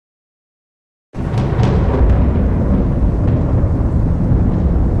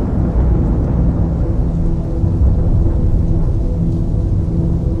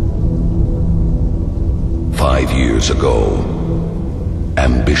5 years ago,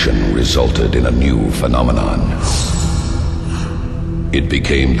 ambition resulted in a new phenomenon. It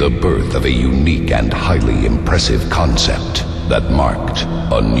became the birth of a unique and highly impressive concept that marked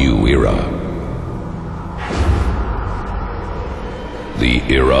a new era. The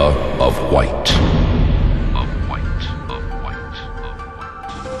era of white.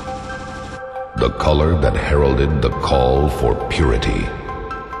 The color that heralded the call for purity.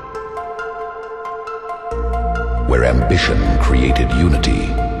 Where ambition created unity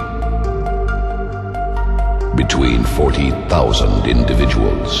between 40,000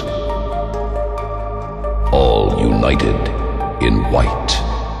 individuals, all united in white.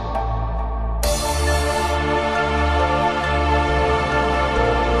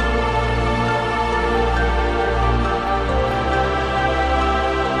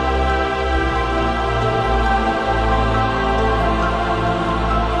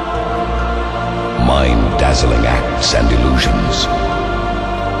 Mind-dazzling acts and illusions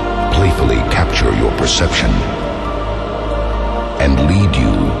playfully capture your perception and lead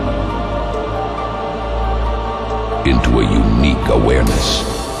you into a unique awareness.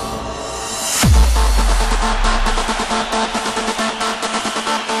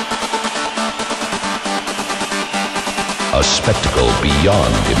 A spectacle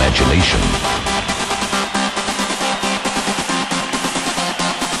beyond imagination.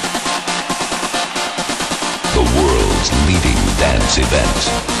 The world's leading dance event.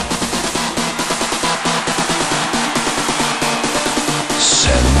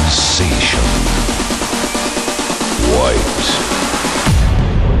 Sensation. White.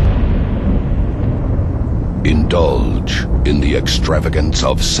 Indulge in the extravagance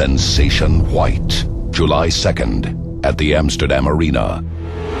of Sensation White, July 2nd at the Amsterdam Arena.